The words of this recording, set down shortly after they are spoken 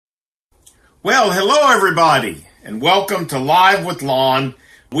Well, hello everybody, and welcome to Live with Lon.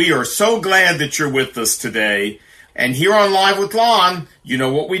 We are so glad that you're with us today. And here on Live with Lon, you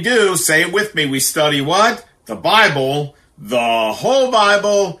know what we do. Say it with me. We study what? The Bible, the whole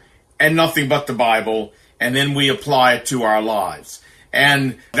Bible, and nothing but the Bible. And then we apply it to our lives.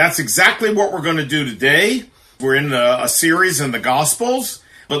 And that's exactly what we're going to do today. We're in a series in the Gospels.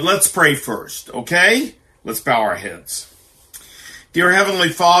 But let's pray first, okay? Let's bow our heads. Dear Heavenly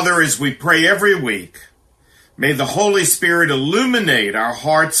Father, as we pray every week, may the Holy Spirit illuminate our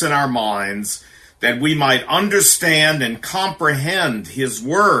hearts and our minds that we might understand and comprehend His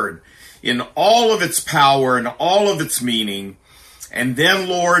Word in all of its power and all of its meaning. And then,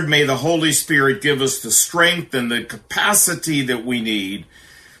 Lord, may the Holy Spirit give us the strength and the capacity that we need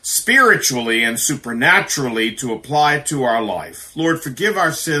spiritually and supernaturally to apply it to our life. Lord, forgive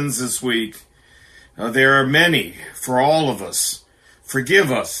our sins this week. There are many for all of us.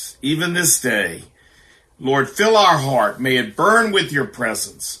 Forgive us, even this day. Lord, fill our heart. May it burn with your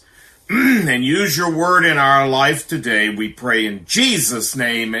presence. And use your word in our life today, we pray in Jesus'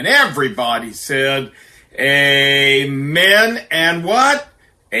 name. And everybody said, amen. And what?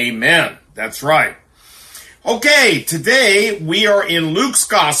 Amen. That's right. Okay, today we are in Luke's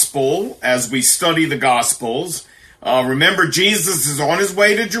Gospel as we study the Gospels. Remember, Jesus is on his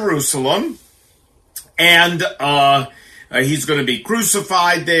way to Jerusalem. And he's going to be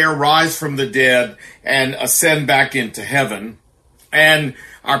crucified there, rise from the dead, and ascend back into heaven. And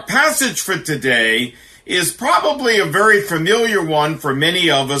our passage for today is probably a very familiar one for many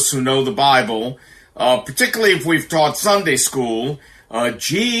of us who know the Bible, particularly if we've taught Sunday school.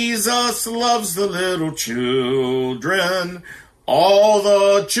 Jesus loves the little children, all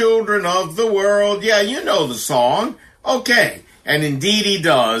the children of the world. Yeah, you know the song. Okay, and indeed he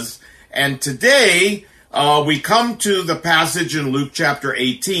does. And today we come to the passage in Luke chapter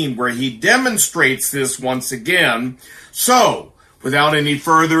 18 where he demonstrates this once again. So, without any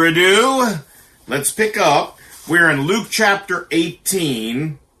further ado, let's pick up. We're in Luke chapter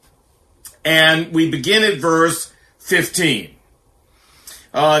 18, and we begin at verse 15.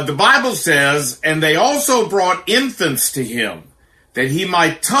 The Bible says, "And they also brought infants to him, that he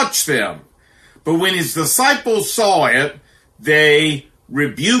might touch them. But when his disciples saw it, they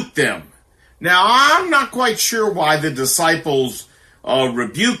rebuked them." Now, I'm not quite sure why the disciples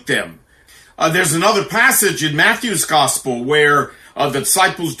rebuked them. There's another passage in Matthew's Gospel where the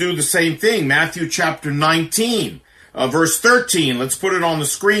disciples do the same thing. Matthew chapter 19, verse 13. Let's put it on the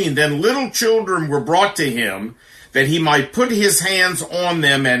screen. "Then little children were brought to him, that he might put his hands on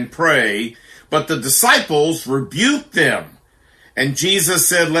them and pray. But the disciples rebuked them. And Jesus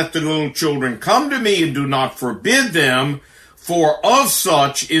said, 'Let the little children come to me, and do not forbid them, for of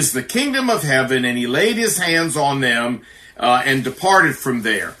such is the kingdom of heaven.' And he laid his hands on them and departed from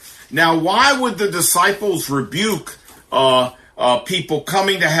there." Now, why would the disciples rebuke people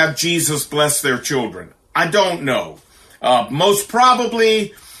coming to have Jesus bless their children? I don't know. Most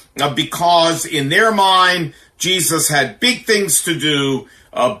probably because in their mind, Jesus had big things to do,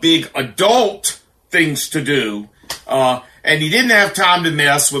 big adult things to do, and he didn't have time to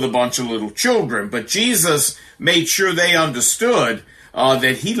mess with a bunch of little children. But Jesus made sure they understood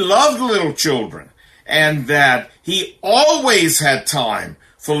that he loved little children and that he always had time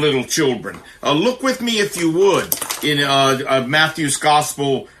for little children. Look with me, if you would, in Matthew's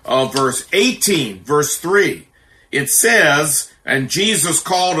Gospel, verse 18, verse 3. It says, "And Jesus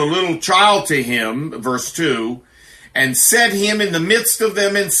called a little child to him," verse 2, "and set him in the midst of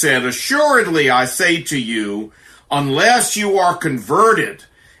them and said, 'Assuredly I say to you, unless you are converted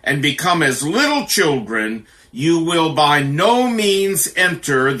and become as little children, you will by no means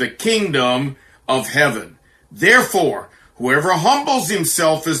enter the kingdom of heaven. Therefore, whoever humbles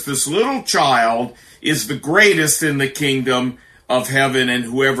himself as this little child is the greatest in the kingdom of heaven. And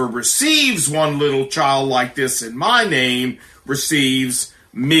whoever receives one little child like this in my name receives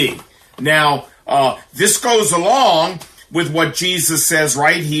me.'" Now, this goes along with what Jesus says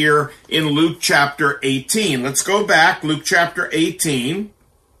right here in Luke chapter 18. Let's go back, Luke chapter 18.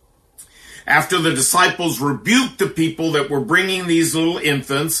 After the disciples rebuked the people that were bringing these little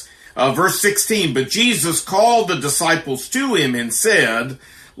infants, verse 16, "But Jesus called the disciples to him and said,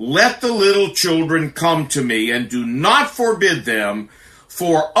 'Let the little children come to me, and do not forbid them,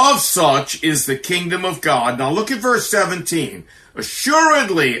 for of such is the kingdom of God.'" Now look at verse 17.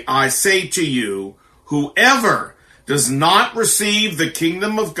 "Assuredly I say to you, whoever does not receive the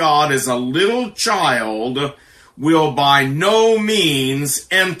kingdom of God as a little child will by no means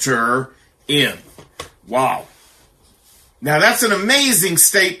enter in." Wow. Now that's an amazing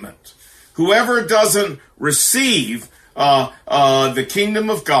statement. Whoever doesn't receive the kingdom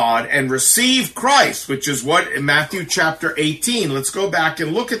of God and receive Christ, which is what in Matthew chapter 18. Let's go back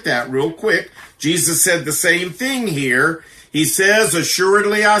and look at that real quick. Jesus said the same thing here. He says,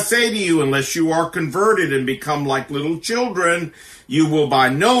 assuredly I say to you, unless you are converted and become like little children, you will by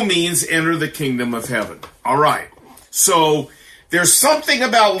no means enter the kingdom of heaven. All right. So there's something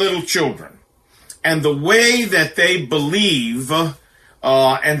about little children and the way that they believe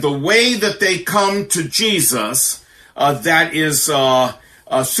and the way that they come to Jesus that is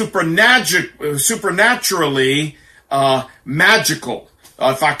supernaturally magical,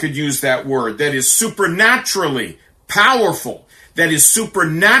 if I could use that word, that is supernaturally powerful, that is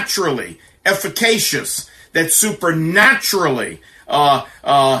supernaturally efficacious, that supernaturally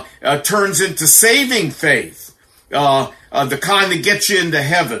turns into saving faith, the kind that gets you into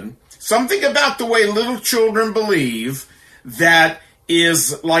heaven. Something about the way little children believe that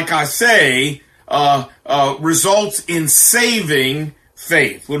is, like I say, results in saving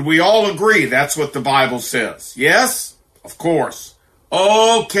faith. Would we all agree that's what the Bible says? Yes? Of course.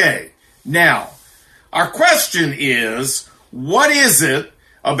 Okay. Now, our question is, what is it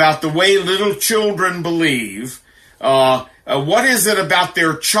about the way little children believe? What is it about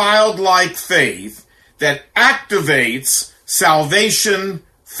their childlike faith that activates salvation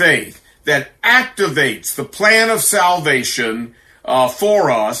faith, that activates the plan of salvation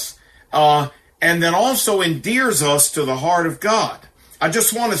for us, and then also endears us to the heart of God? I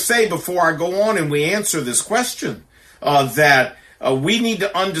just want to say before I go on and we answer this question that we need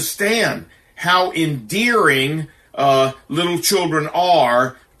to understand how endearing little children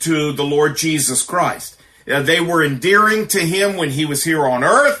are to the Lord Jesus Christ. They were endearing to him when he was here on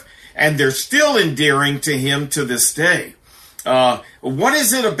earth, and they're still endearing to him to this day. What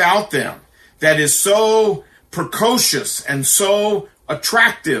is it about them that is so precocious and so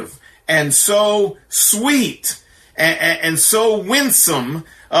attractive and so sweet and so winsome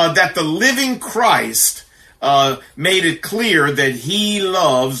that the living Christ made it clear that he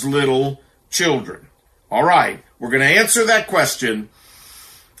loves little children? All right, we're going to answer that question,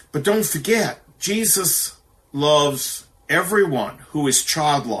 but don't forget, Jesus loves everyone who is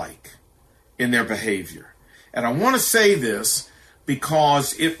childlike in their behavior. And I want to say this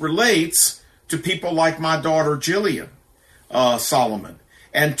because it relates to people like my daughter Jillian Solomon,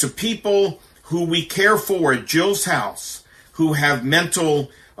 and to people who we care for at Jill's house who have mental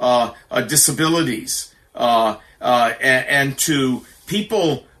disabilities, and to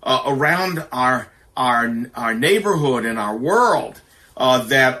people around our neighborhood and our world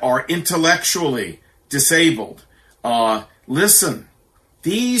that are intellectually disabled. Listen,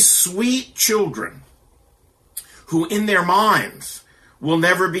 these sweet children who in their minds will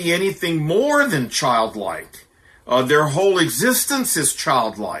never be anything more than childlike. Their whole existence is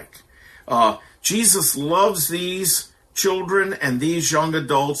childlike. Jesus loves these children and these young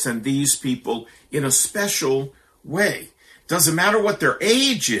adults and these people in a special way. Doesn't matter what their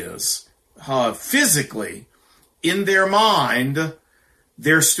age is, physically, in their mind,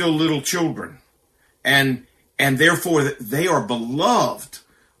 they're still little children. And therefore they are beloved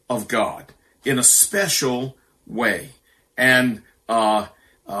of God in a special way. And they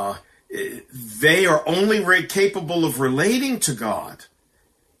are only capable of relating to God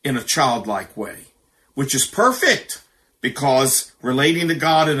in a childlike way, which is perfect, because relating to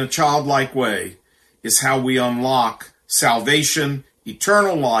God in a childlike way is how we unlock salvation,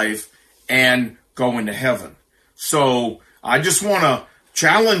 eternal life, and go into heaven. So I just want to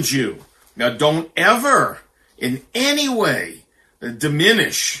challenge you. Now, don't ever in any way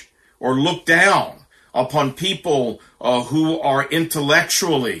diminish or look down upon people who are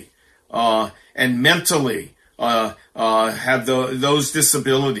intellectually and mentally have those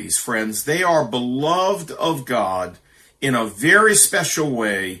disabilities, friends. They are beloved of God in a very special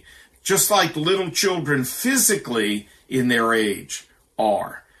way, just like little children physically in their age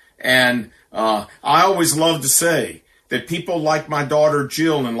are. And I always love to say that people like my daughter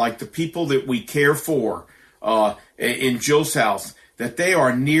Jill and like the people that we care for in Jill's house, that they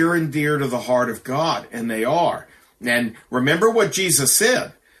are near and dear to the heart of God, and they are. And remember what Jesus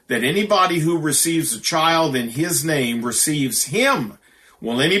said, that anybody who receives a child in his name receives him.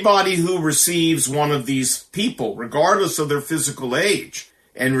 Well, anybody who receives one of these people, regardless of their physical age,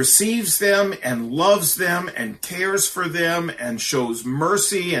 and receives them and loves them and cares for them and shows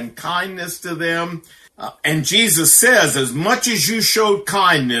mercy and kindness to them. And Jesus says, as much as you showed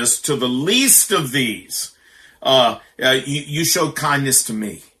kindness to the least of these, you showed kindness to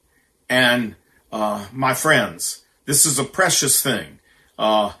me. And my friends, this is a precious thing.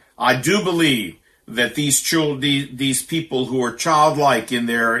 I do believe that these people who are childlike in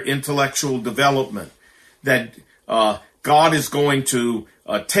their intellectual development, that God is going to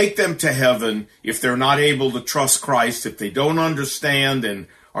take them to heaven if they're not able to trust Christ, if they don't understand and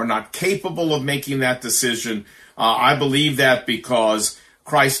are not capable of making that decision. I believe that because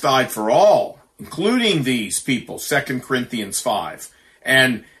Christ died for all, including these people, 2 Corinthians 5.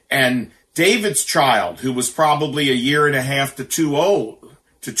 And David's child, who was probably a year and a half to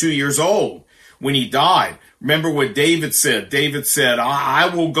 2 years old when he died. Remember what David said. David said, I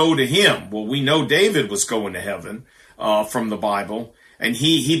will go to him. Well, we know David was going to heaven from the Bible, and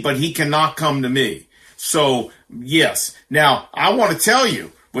but he cannot come to me. So, yes. Now, I want to tell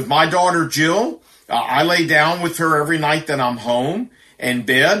you, with my daughter Jill, I lay down with her every night that I'm home in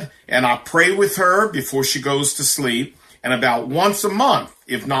bed, and I pray with her before she goes to sleep. And about once a month,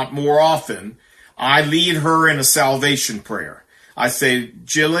 if not more often, I lead her in a salvation prayer. I say,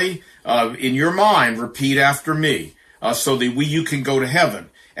 Jilly, in your mind, repeat after me, so that you can go to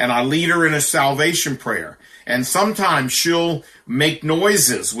heaven. And I lead her in a salvation prayer. And sometimes she'll make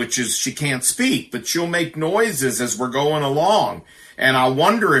noises, which is she can't speak, but she'll make noises as we're going along. And I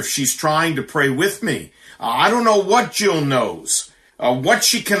wonder if she's trying to pray with me. I don't know what Jill knows, what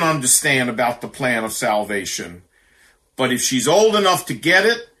she can understand about the plan of salvation. But if she's old enough to get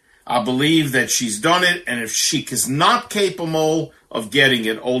it, I believe that she's done it. And if she is not capable of getting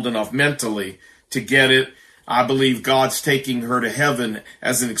it, old enough mentally to get it, I believe God's taking her to heaven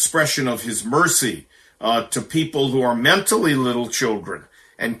as an expression of his mercy to people who are mentally little children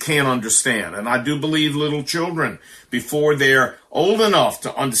and can't understand. And I do believe little children, before they're old enough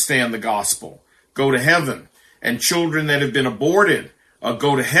to understand the gospel, go to heaven. And children that have been aborted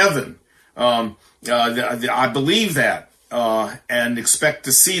go to heaven. I believe that and expect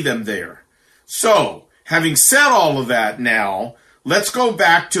to see them there. So, having said all of that now, let's go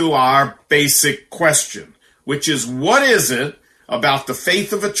back to our basic question, which is, what is it about the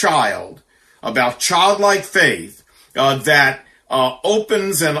faith of a child, about childlike faith, that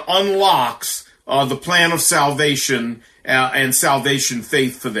opens and unlocks the plan of salvation and salvation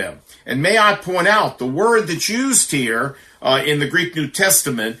faith for them? And may I point out, the word that's used here in the Greek New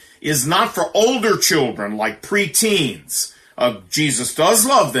Testament is not for older children like preteens. Jesus does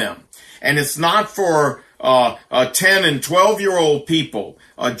love them. And it's not for 10 and 12-year-old people.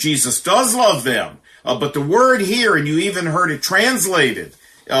 Jesus does love them. But the word here, and you even heard it translated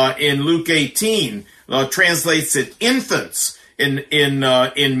in Luke 18, translates it infants. In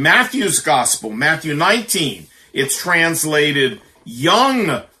Matthew's Gospel, Matthew 19, it's translated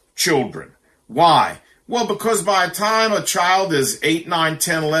young children. Why? Well, because by the time a child is 8, 9,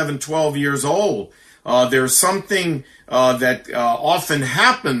 10, 11, 12 years old, there's something that often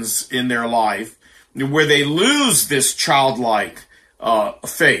happens in their life where they lose this childlike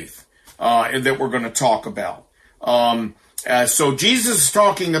faith that we're going to talk about. So Jesus is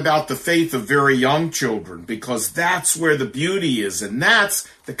talking about the faith of very young children, because that's where the beauty is, and that's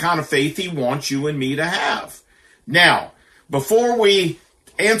the kind of faith he wants you and me to have. Now, before we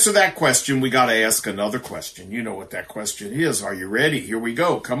answer that question, we got to ask another question. You know what that question is. Are you ready? Here we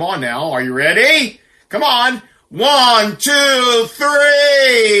go. Come on now. Are you ready? Come on. 1, 2,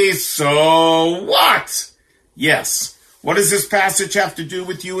 3. So what? Yes. What does this passage have to do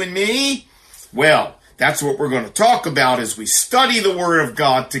with you and me? Well, that's what we're going to talk about as we study the Word of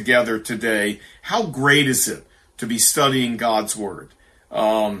God together today. How great is it to be studying God's Word?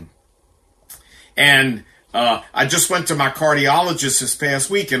 I just went to my cardiologist this past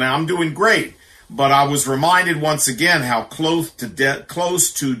week, and I'm doing great. But I was reminded once again how close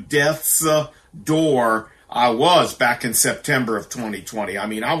to death's door I was back in September of 2020. I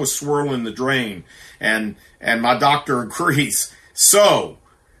mean, I was swirling the drain, and my doctor agrees. So,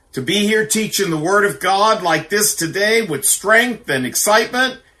 to be here teaching the Word of God like this today with strength and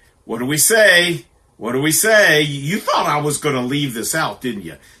excitement, what do we say? What do we say? You thought I was going to leave this out, didn't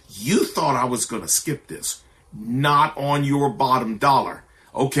you? You thought I was going to skip this. Not on your bottom dollar.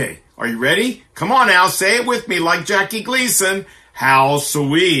 Okay, are you ready? Come on now, say it with me like Jackie Gleason. How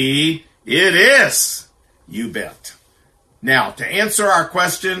sweet it is. You bet. Now, to answer our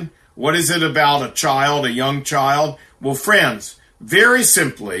question, what is it about a child, a young child? Well, friends, very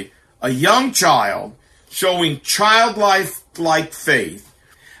simply, a young child showing childlike faith.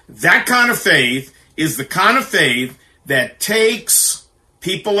 That kind of faith is the kind of faith that takes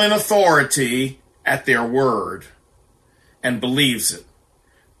people in authority at their word and believes it.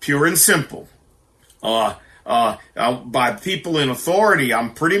 Pure and simple. By people in authority,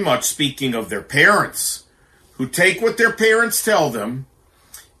 I'm pretty much speaking of their parents, who take what their parents tell them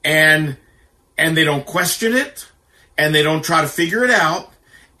and they don't question it, and they don't try to figure it out,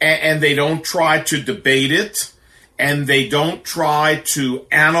 and they don't try to debate it, and they don't try to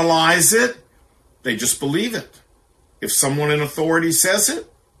analyze it. They just believe it. If someone in authority says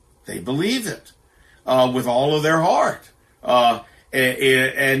it, they believe it with all of their heart.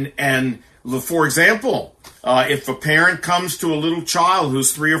 And for example, if a parent comes to a little child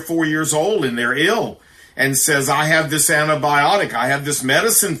who's 3 or 4 years old and they're ill and says, I have this antibiotic, I have this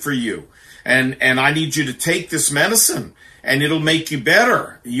medicine for you, and I need you to take this medicine and it'll make you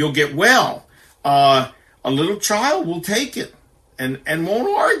better, you'll get well, a little child will take it and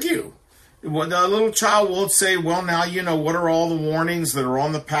won't argue. A little child won't say, well, now, what are all the warnings that are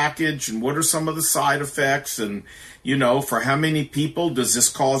on the package and what are some of the side effects? And, for how many people does this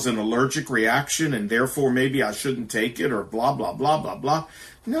cause an allergic reaction and therefore maybe I shouldn't take it or blah, blah, blah, blah, blah.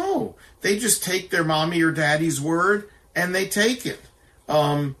 No, they just take their mommy or daddy's word and they take it.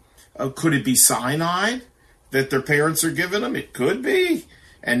 Could it be cyanide that their parents are giving them? It could be.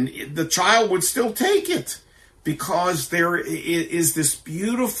 And the child would still take it because there is this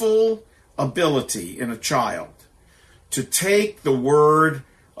beautiful ability in a child to take the word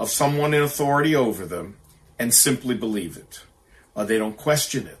of someone in authority over them and simply believe it. They don't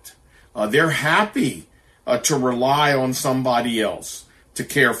question it. They're happy to rely on somebody else to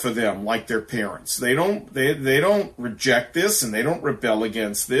care for them like their parents. They don't reject this and they don't rebel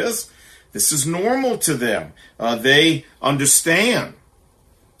against this. This is normal to them. They understand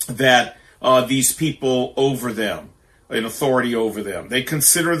that these people over them, in authority over them, they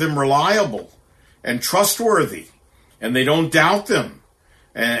consider them reliable and trustworthy, and they don't doubt them,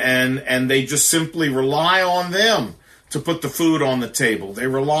 and they just simply rely on them to put the food on the table. They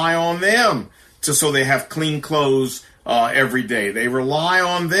rely on them so they have clean clothes every day. They rely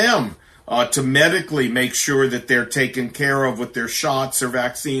on them to medically make sure that they're taken care of with their shots or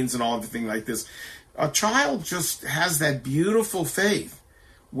vaccines and all everything like this. A child just has that beautiful faith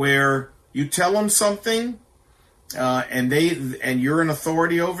where you tell them something, and you're an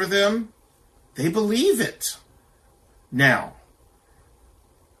authority over them, they believe it. Now,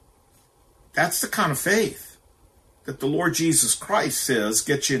 that's the kind of faith that the Lord Jesus Christ says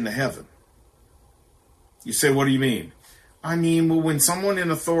gets you into heaven. You say, what do you mean? I mean, well, when someone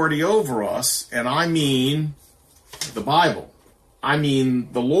in authority over us, and I mean the Bible, I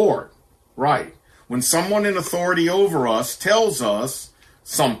mean the Lord, right? When someone in authority over us tells us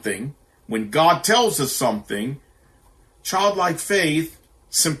something, when God tells us something, childlike faith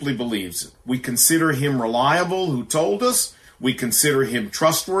simply believes it. We consider him reliable, who told us. We consider him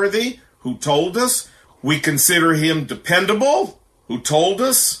trustworthy, who told us. We consider him dependable, who told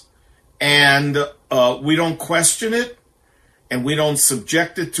us. And we don't question it, and we don't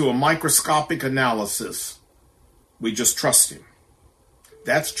subject it to a microscopic analysis. We just trust him.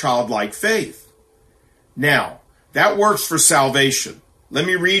 That's childlike faith. Now, that works for salvation. Let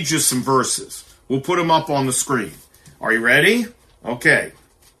me read you some verses. We'll put them up on the screen. Are you ready? Okay.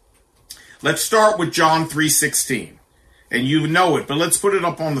 Let's start with John 3:16. And you know it, but let's put it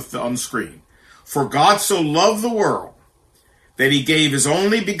up on the screen. For God so loved the world that he gave his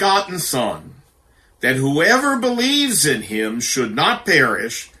only begotten Son, that whoever believes in him should not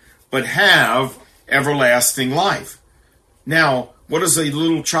perish, but have everlasting life. Now, what does a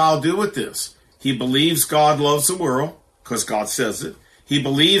little child do with this? He believes God loves the world, because God says it. He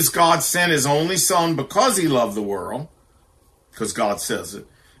believes God sent his only Son because he loved the world, because God says it.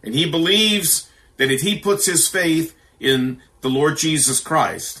 And he believes that if he puts his faith in the Lord Jesus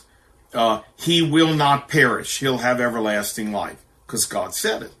Christ, he will not perish. He'll have everlasting life, because God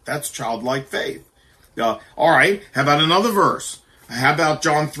said it. That's childlike faith. All right, how about another verse? How about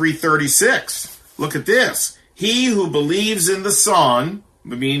John 3:36? Look at this. He who believes in the Son,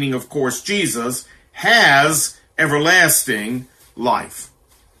 meaning, of course, Jesus, has everlasting life.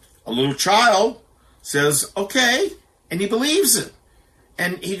 A little child says, okay, and he believes it.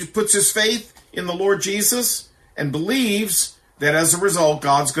 And he puts his faith in the Lord Jesus and believes that as a result,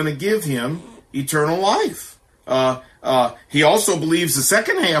 God's going to give him eternal life. He also believes the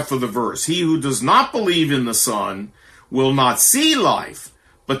second half of the verse. He who does not believe in the Son will not see life,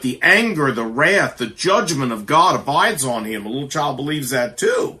 but the anger, the wrath, the judgment of God abides on him. A little child believes that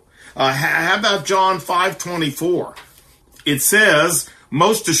too. How about John 5:24? It says,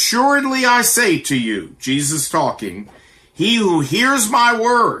 most assuredly I say to you, Jesus talking, he who hears my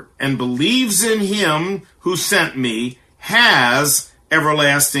word and believes in him who sent me has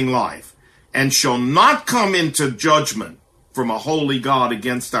everlasting life, and shall not come into judgment from a holy God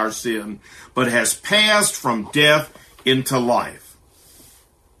against our sin, but has passed from death into life.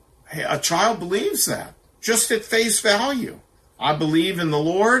 Hey, a child believes that, just at face value. I believe in the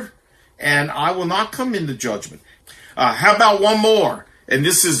Lord, and I will not come into judgment. How about one more? And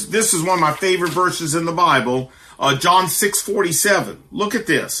this is one of my favorite verses in the Bible, John 6:47. Look at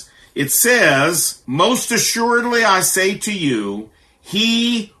this. It says, most assuredly I say to you,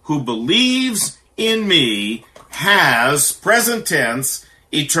 he who believes in me has, present tense,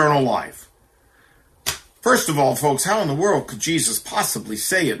 eternal life. First of all, folks, how in the world could Jesus possibly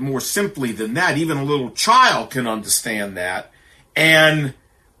say it more simply than that? Even a little child can understand that. And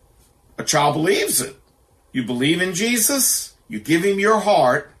a child believes it. You believe in Jesus, you give him your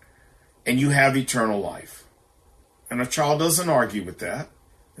heart, and you have eternal life. And a child doesn't argue with that.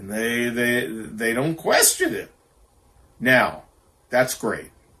 And they don't question it. Now, that's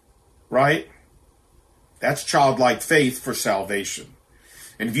great, right? That's childlike faith for salvation.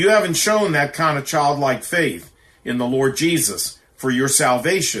 And if you haven't shown that kind of childlike faith in the Lord Jesus for your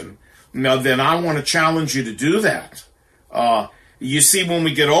salvation, now then I want to challenge you to do that. You see, when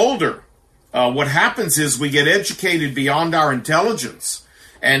we get older, what happens is we get educated beyond our intelligence.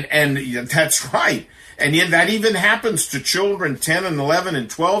 And that's right. And that even happens to children 10 and 11 and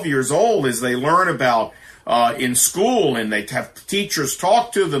 12 years old as they learn about in school, and they have teachers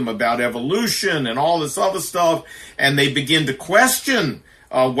talk to them about evolution and all this other stuff, and they begin to question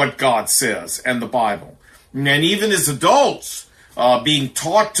what God says and the Bible. And even as adults, being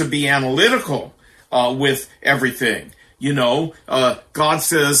taught to be analytical with everything. You know, God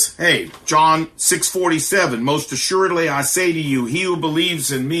says, hey, John 6:47, most assuredly I say to you, he who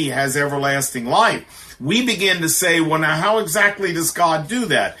believes in me has everlasting life. We begin to say, well, now how exactly does God do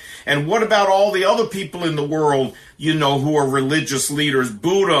that? And what about all the other people in the world, you know, who are religious leaders,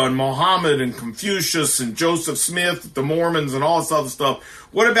 Buddha and Muhammad and Confucius and Joseph Smith, the Mormons and all this other stuff?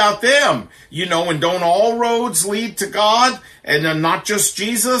 What about them? You know, and don't all roads lead to God and not just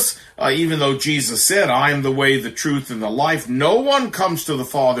Jesus? Even though Jesus said, I am the way, the truth, and the life. No one comes to the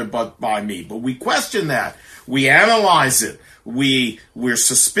Father but by me. But we question that. We analyze it. We're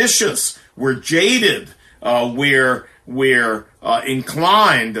suspicious. We're jaded. We're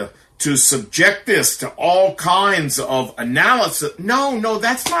inclined to subject this to all kinds of analysis. No,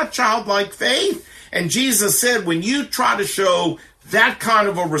 that's not childlike faith. And Jesus said, when you try to show that kind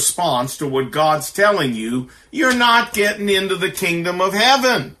of a response to what God's telling you, you're not getting into the kingdom of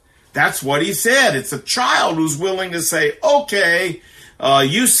heaven. That's what he said. It's a child who's willing to say, okay,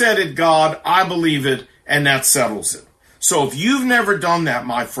 you said it, God, I believe it, and that settles it. So if you've never done that,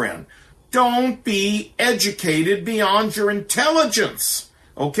 my friend, don't be educated beyond your intelligence.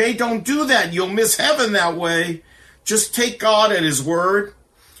 Okay? Don't do that. You'll miss heaven that way. Just take God at his word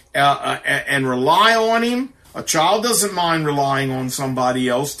and rely on him. A child doesn't mind relying on somebody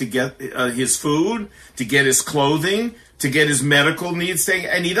else to get his food, to get his clothing, to get his medical needs taken,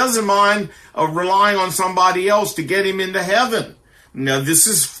 and he doesn't mind relying on somebody else to get him into heaven. Now, this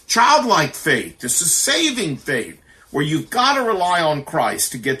is childlike faith. This is saving faith, where you've got to rely on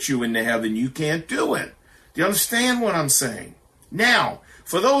Christ to get you into heaven. You can't do it. Do you understand what I'm saying? Now,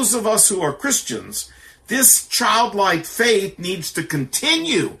 for those of us who are Christians, this childlike faith needs to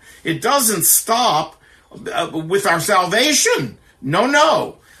continue. It doesn't stop with our salvation.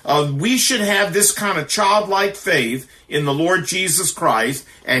 No. We should have this kind of childlike faith in the Lord Jesus Christ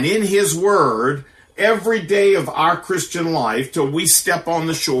and in his word every day of our Christian life till we step on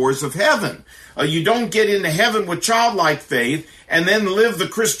the shores of heaven. You don't get into heaven with childlike faith and then live the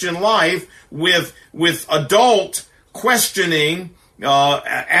Christian life with adult questioning,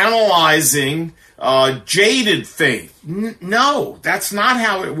 analyzing, jaded faith. No, that's not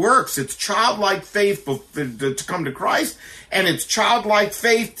how it works. It's childlike faith to come to Christ, and it's childlike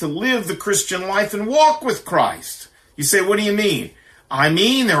faith to live the Christian life and walk with Christ. You say, what do you mean? I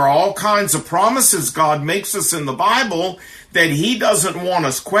mean, there are all kinds of promises God makes us in the Bible that he doesn't want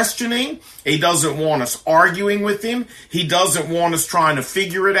us questioning. He doesn't want us arguing with him. He doesn't want us trying to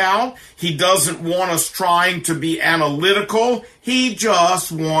figure it out. He doesn't want us trying to be analytical. He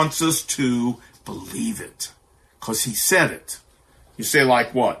just wants us to believe it because he said it. You say,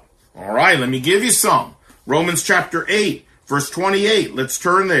 like what? All right, let me give you some. Romans chapter 8, verse 28. Let's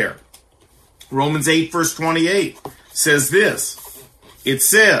turn there. Romans 8, verse 28 says this. It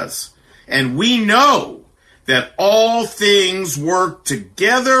says, and we know that all things work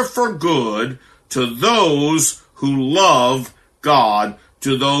together for good to those who love God,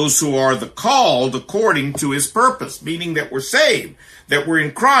 to those who are the called according to his purpose, meaning that we're saved, that we're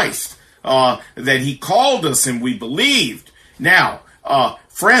in Christ, that he called us and we believed. Now,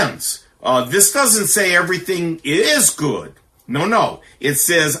 friends, this doesn't say everything is good. No. It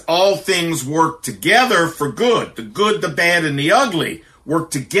says all things work together for good. The good, the bad, and the ugly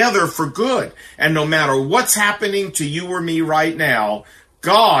work together for good. And no matter what's happening to you or me right now,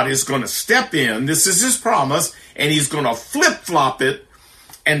 God is going to step in. This is his promise. And he's going to flip-flop it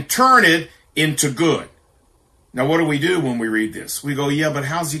and turn it into good. Now, what do we do when we read this? We go, yeah, but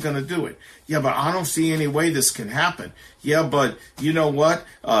how's he going to do it? Yeah, but I don't see any way this can happen. Yeah, but you know what?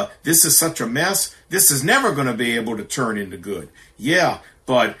 This is such a mess. This is never going to be able to turn into good. Yeah,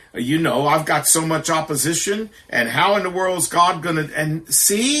 but I've got so much opposition, and how in the world is God going to... And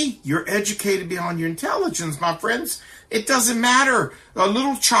see, you're educated beyond your intelligence, my friends. It doesn't matter. A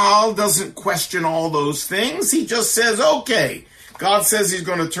little child doesn't question all those things. He just says, okay, God says he's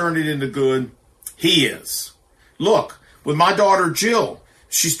going to turn it into good. He is. Look, with my daughter Jill,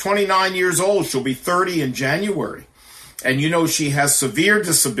 she's 29 years old. She'll be 30 in January. And she has severe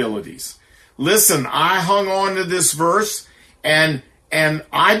disabilities. Listen, I hung on to this verse, and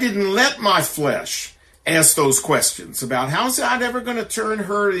I didn't let my flesh ask those questions about how's God ever going to turn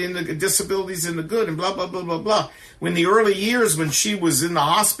her disabilities into good and blah, blah, blah, blah, blah. When the early years when she was in the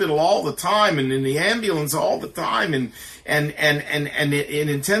hospital all the time and in the ambulance all the time and in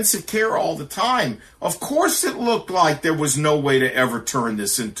intensive care all the time, of course it looked like there was no way to ever turn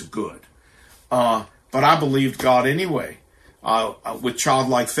this into good. But I believed God anyway, with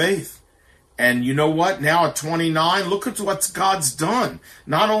childlike faith. And you know what? Now at 29, look at what God's done.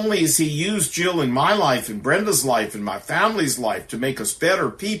 Not only has he used Jill in my life and Brenda's life and my family's life to make us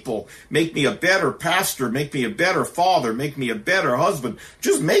better people, make me a better pastor, make me a better father, make me a better husband,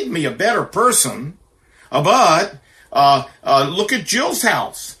 just make me a better person. But look at Jill's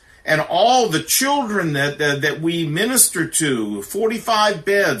house and all the children that we minister to, 45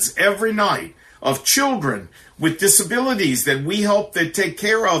 beds every night of children with disabilities that we help they take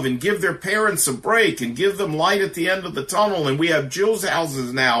care of and give their parents a break and give them light at the end of the tunnel. And we have Jill's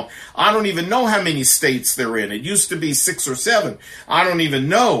houses now. I don't even know how many states they're in. It used to be 6 or 7. I don't even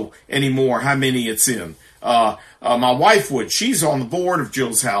know anymore how many it's in. My wife would. She's on the board of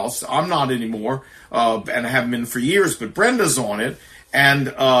Jill's house. I'm not anymore, and I haven't been for years, but Brenda's on it. And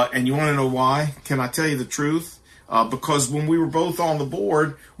you want to know why? Can I tell you the truth? Because when we were both on the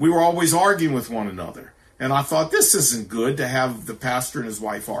board, we were always arguing with one another. And I thought, this isn't good to have the pastor and his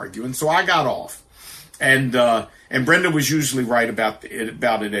wife arguing. So I got off. And Brenda was usually right about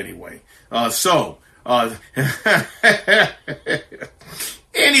it anyway.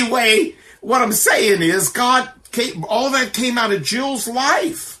 Anyway, what I'm saying is all that came out of Jill's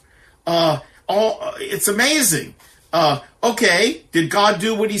life. It's amazing. Okay, did God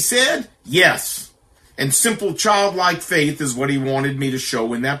do what he said? Yes. And simple childlike faith is what he wanted me to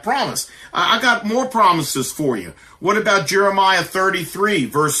show in that promise. I got more promises for you. What about Jeremiah 33,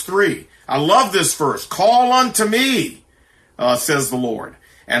 verse 3? I love this verse. Call unto me, says the Lord,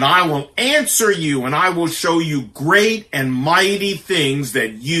 and I will answer you, and I will show you great and mighty things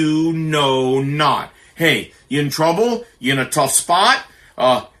that you know not. Hey, you in trouble? You in a tough spot?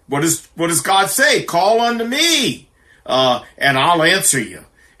 What does God say? Call unto me, and I'll answer you.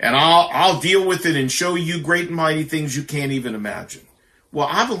 And I'll deal with it and show you great and mighty things you can't even imagine. Well,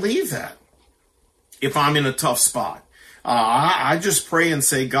 I believe that if I'm in a tough spot. I just pray and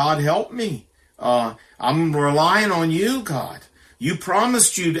say, God, help me. I'm relying on you, God. You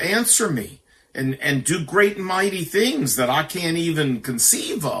promised you'd answer me and do great and mighty things that I can't even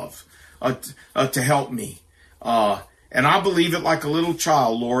conceive of to help me. And I believe it like a little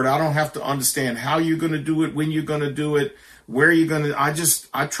child, Lord. I don't have to understand how you're going to do it, when you're going to do it, where you're going to.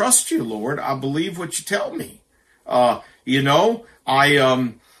 I trust you, Lord. I believe what you tell me. I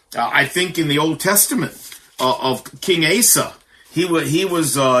think in the Old Testament of King Asa, he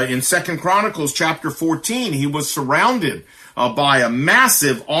was in 2 Chronicles chapter 14. He was surrounded by a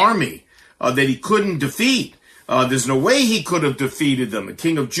massive army that he couldn't defeat. There's no way he could have defeated them. The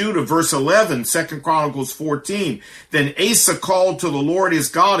king of Judah, verse 11, 2 Chronicles 14. Then Asa called to the Lord his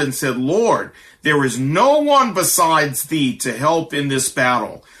God and said, Lord, there is no one besides thee to help in this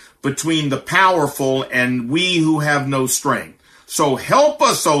battle between the powerful and we who have no strength. So help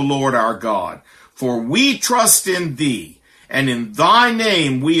us, O Lord our God, for we trust in thee, and in thy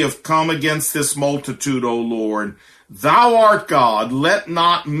name we have come against this multitude, O Lord. Thou art God, let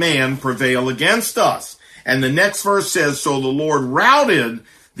not man prevail against us. And the next verse says, so the Lord routed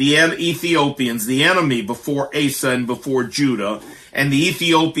the Ethiopians, the enemy, before Asa and before Judah, and the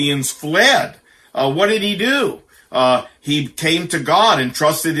Ethiopians fled. What did he do? He came to God and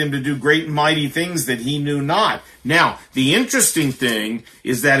trusted him to do great and mighty things that he knew not. Now, the interesting thing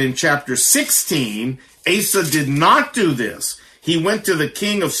is that in chapter 16, Asa did not do this. He went to the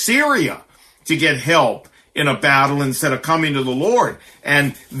king of Syria to get help in a battle instead of coming to the Lord.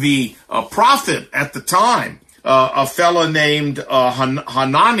 And the prophet at the time, a fellow named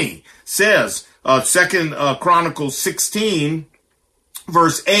Hanani, says, 2 Chronicles 16,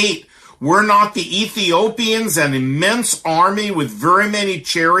 verse 8, Were not the Ethiopians an immense army with very many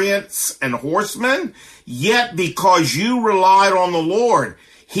chariots and horsemen? Yet because you relied on the Lord,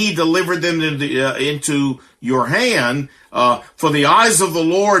 he delivered them into your hand. For the eyes of the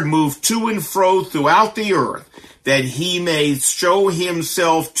Lord move to and fro throughout the earth, that he may show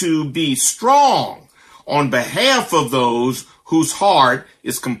himself to be strong on behalf of those whose heart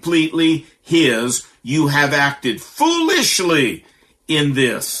is completely his. You have acted foolishly in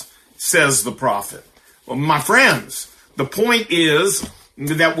this, says the prophet. Well, my friends, the point is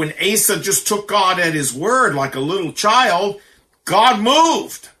that when Asa just took God at his word like a little child, God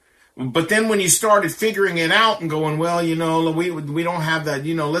moved. But then when he started figuring it out and going, well, we don't have that,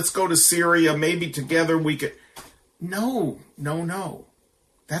 let's go to Syria, maybe together we could. No.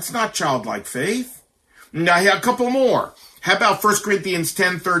 That's not childlike faith. Now, a couple more. How about 1 Corinthians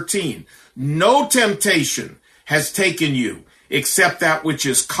 10:13? No temptation has taken you except that which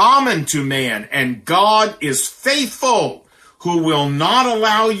is common to man, and God is faithful, who will not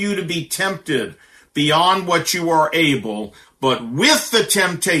allow you to be tempted beyond what you are able, but with the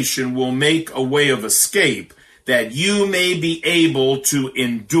temptation will make a way of escape, that you may be able to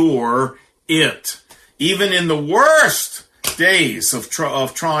endure it. Even in the worst days of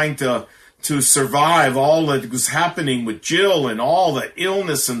trying to survive all that was happening with Jill and all the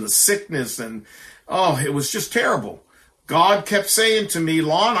illness and the sickness, and it was just terrible. God kept saying to me,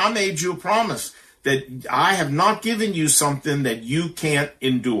 Lon, I made you a promise that I have not given you something that you can't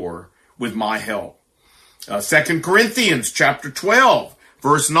endure with my help. 2 Corinthians chapter 12,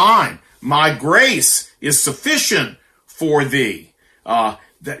 verse 9, my grace is sufficient for thee.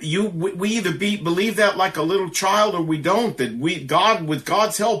 We either believe that like a little child or we don't, that with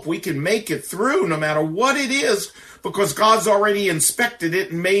God's help, we can make it through no matter what it is, because God's already inspected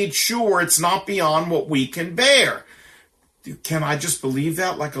it and made sure it's not beyond what we can bear. Can I just believe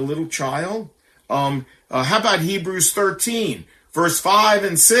that like a little child? How about Hebrews 13, verse 5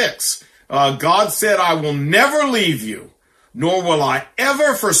 and 6? God said, I will never leave you, nor will I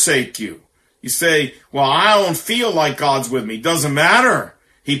ever forsake you. You say, well, I don't feel like God's with me. Doesn't matter.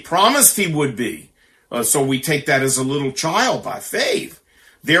 He promised he would be. So we take that as a little child by faith.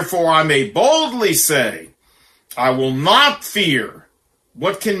 Therefore, I may boldly say, I will not fear.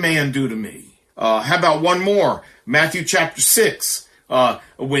 What can man do to me? How about one more? Matthew chapter 6,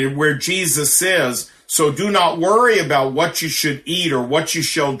 where Jesus says, so do not worry about what you should eat or what you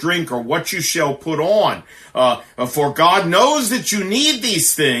shall drink or what you shall put on. For God knows that you need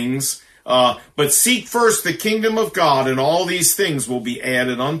these things, but seek first the kingdom of God, and all these things will be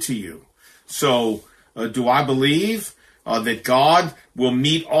added unto you. So do I believe that God will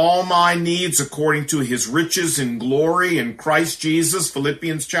meet all my needs according to his riches and glory in Christ Jesus?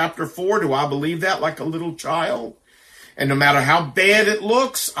 Philippians chapter 4. Do I believe that like a little child? And no matter how bad it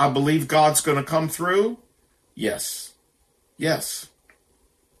looks, I believe God's going to come through? Yes.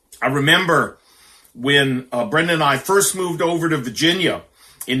 I remember when Brenda and I first moved over to Virginia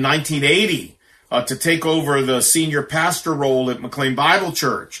in 1980 to take over the senior pastor role at McLean Bible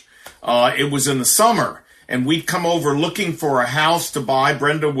Church. It was in the summer, and we'd come over looking for a house to buy.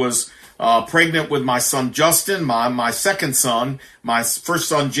 Brenda was pregnant with my son Justin, my second son. My first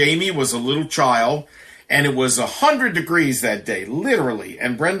son Jamie was a little child. And it was 100 degrees that day, literally.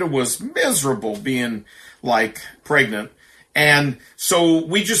 And Brenda was miserable being, pregnant. And so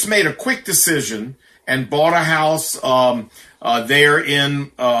we just made a quick decision and bought a house there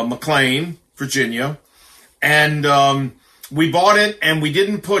in McLean, Virginia. And we bought it, and we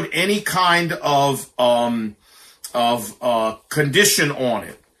didn't put any kind of condition on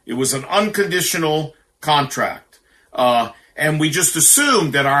it. It was an unconditional contract. And we just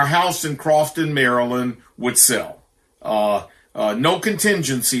assumed that our house in Crofton, Maryland would sell. No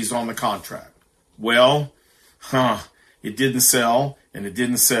contingencies on the contract. Well, it didn't sell, and it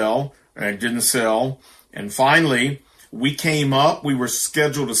didn't sell, and it didn't sell. And finally, we came up. We were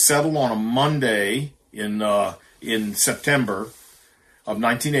scheduled to settle on a Monday in September of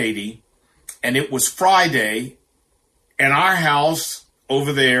 1980. And it was Friday, and our house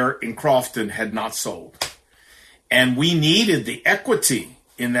over there in Crofton had not sold. And we needed the equity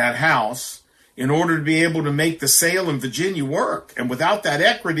in that house in order to be able to make the sale in Virginia work. And without that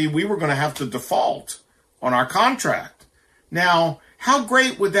equity, we were going to have to default on our contract. Now, how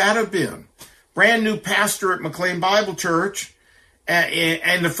great would that have been? Brand new pastor at McLean Bible Church,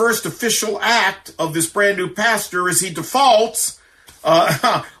 and the first official act of this brand new pastor is he defaults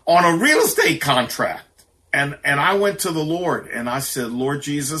on a real estate contract. And I went to the Lord, and I said, Lord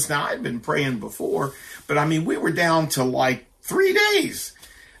Jesus, now I'd been praying before, but we were down to 3 days.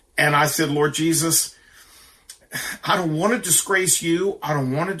 And I said, Lord Jesus, I don't want to disgrace you. I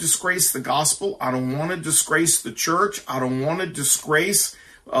don't want to disgrace the gospel. I don't want to disgrace the church. I don't want to disgrace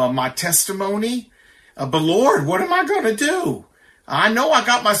my testimony. But Lord, what am I going to do? I know I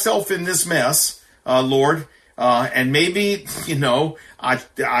got myself in this mess, Lord. And maybe,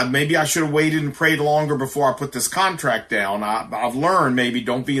 maybe I should have waited and prayed longer before I put this contract down. I've learned maybe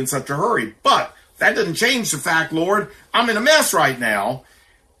don't be in such a hurry. But that doesn't change the fact, Lord, I'm in a mess right now.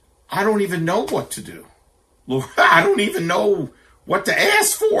 I don't even know what to do. Lord, I don't even know what to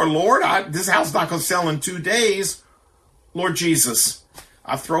ask for, Lord. This house is not going to sell in 2 days. Lord Jesus,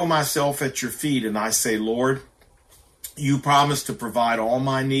 I throw myself at your feet and I say, Lord, you promised to provide all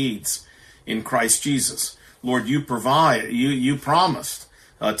my needs in Christ Jesus. Lord, you promised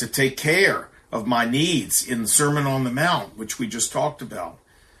to take care of my needs in the Sermon on the Mount, which we just talked about.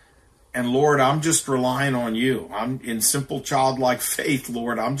 And Lord, I'm just relying on you. I'm in simple childlike faith,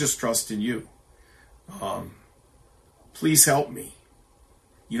 Lord. I'm just trusting you. Please help me.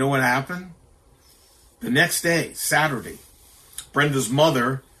 You know what happened? The next day, Saturday, Brenda's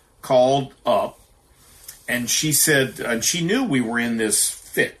mother called up and she said, and she knew we were in this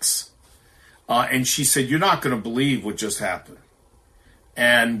fix. And she said, you're not going to believe what just happened.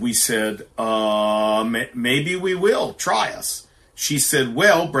 And we said, maybe we will. Try us. She said,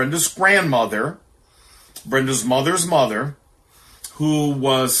 well, Brenda's grandmother, Brenda's mother's mother, who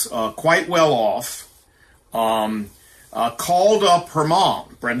was quite well off, called up her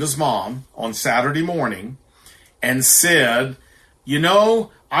mom, Brenda's mom, on Saturday morning and said,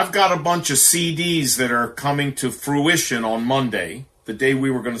 I've got a bunch of CDs that are coming to fruition on Monday, the day we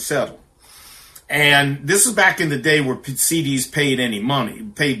were going to settle. And this is back in the day where CDs paid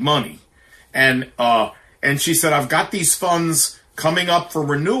money. And she said, I've got these funds coming up for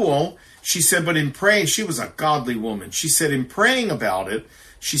renewal. She said, but in praying, she was a godly woman. She said, in praying about it,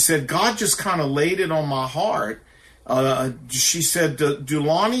 she said, God just kind of laid it on my heart. She said, do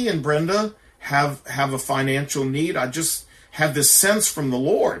Lonnie and Brenda have a financial need? I just have this sense from the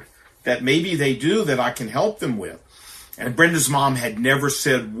Lord that maybe they do, that I can help them with. And Brenda's mom had never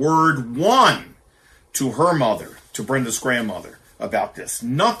said word one to her mother, to Brenda's grandmother, about this.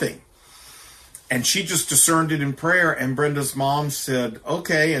 Nothing. And she just discerned it in prayer. And Brenda's mom said,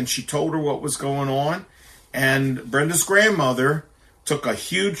 okay. And she told her what was going on. And Brenda's grandmother took a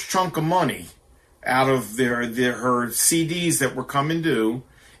huge chunk of money out of her CDs that were coming due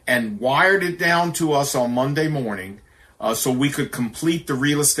and wired it down to us on Monday morning so we could complete the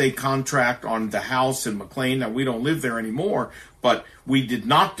real estate contract on the house in McLean. Now, we don't live there anymore, but we did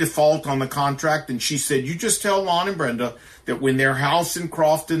not default on the contract. And she said, you just tell Lon and Brenda that when their house in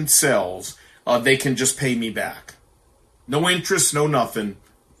Crofton sells, they can just pay me back. No interest, no nothing.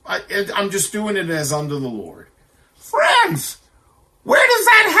 I'm just doing it as under the Lord. Friends, where does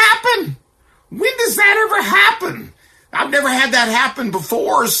that happen? When does that ever happen? I've never had that happen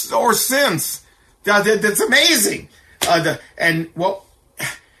before or since. That's amazing. I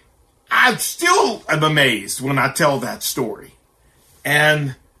still am amazed when I tell that story.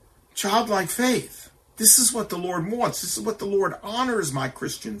 And childlike faith, this is what the Lord wants. This is what the Lord honors, my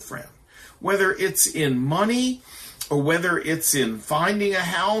Christian friend. Whether it's in money or whether it's in finding a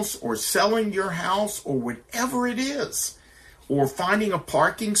house or selling your house or whatever it is, or finding a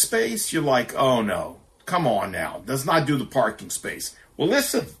parking space, you're like, oh no, come on now. Does not do the parking space. Well,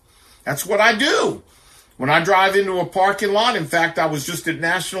 listen, that's what I do. When I drive into a parking lot, in fact, I was just at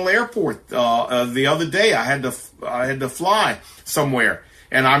National Airport the other day. I had to fly somewhere,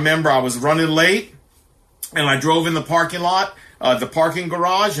 and I remember I was running late, and I drove in the parking lot, the parking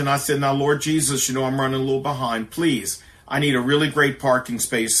garage, and I said, "Now, Lord Jesus, I'm running a little behind. Please, I need a really great parking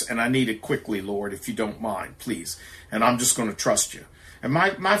space, and I need it quickly, Lord, if you don't mind, please. And I'm just going to trust you." And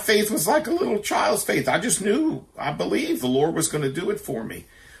my faith was like a little child's faith. I just knew, I believed the Lord was going to do it for me.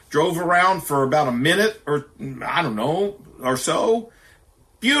 Drove around for about a minute or so.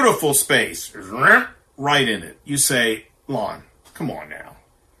 Beautiful space. Right in it. You say, Lon, come on now.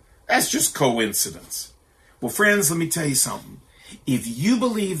 That's just coincidence. Well, friends, let me tell you something. If you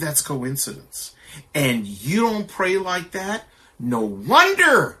believe that's coincidence and you don't pray like that, no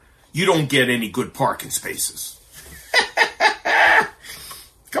wonder you don't get any good parking spaces.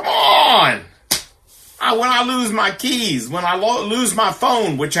 Come on. When I lose my keys, when I lose my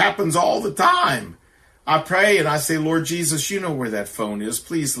phone, which happens all the time, I pray and I say, Lord Jesus, you know where that phone is.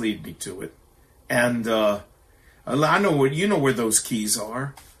 Please lead me to it. And I know where those keys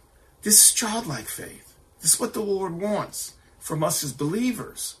are. This is childlike faith. This is what the Lord wants from us as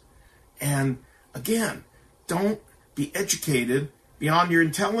believers. And again, don't be educated beyond your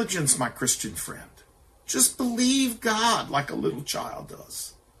intelligence, my Christian friend. Just believe God like a little child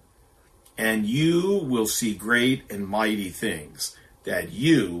does. and you will see great and mighty things that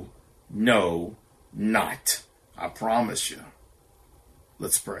you know not. I promise you.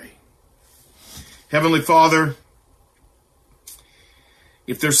 Let's pray. Heavenly Father,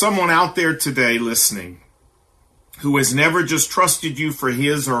 if there's someone out there today listening who has never just trusted you for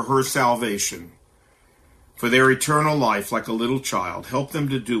his or her salvation, for their eternal life like a little child, help them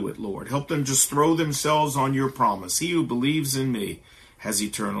to do it, Lord. Help them just throw themselves on your promise. He who believes in me has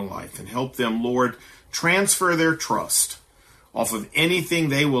eternal life. And help them, Lord, transfer their trust off of anything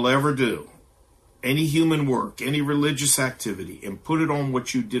they will ever do, any human work, any religious activity, and put it on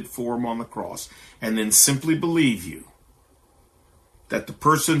what you did for them on the cross, and then simply believe you, that the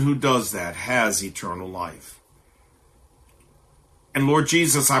person who does that has eternal life. And Lord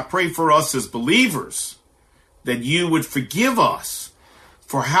Jesus, I pray for us as believers that you would forgive us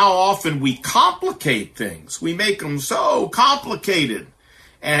for how often we complicate things. We make them so complicated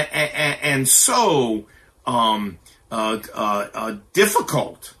and so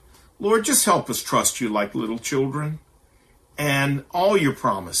difficult. Lord, just help us trust you like little children and all your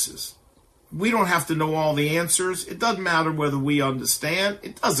promises. We don't have to know all the answers. It doesn't matter whether we understand.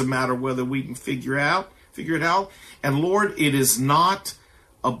 It doesn't matter whether we can figure it out. And Lord, it is not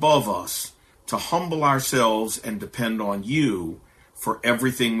above us to humble ourselves and depend on you for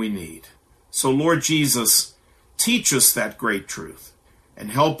everything we need. So Lord Jesus, teach us that great truth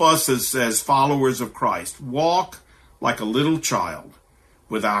and help us as followers of Christ walk like a little child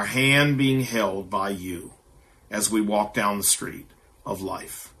with our hand being held by you as we walk down the street of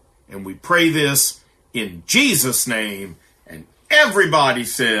life. And we pray this in Jesus' name. And everybody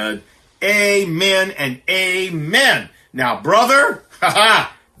said, amen and amen. Now, brother,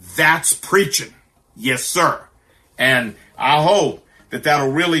 that's preaching. Yes, sir. And I hope that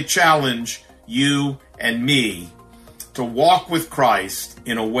that'll really challenge you and me to walk with Christ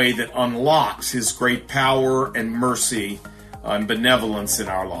in a way that unlocks his great power and mercy and benevolence in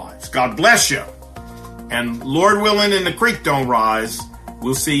our lives. God bless you. And Lord willing, and the creek don't rise,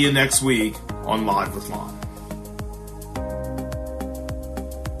 we'll see you next week on Live with Lon.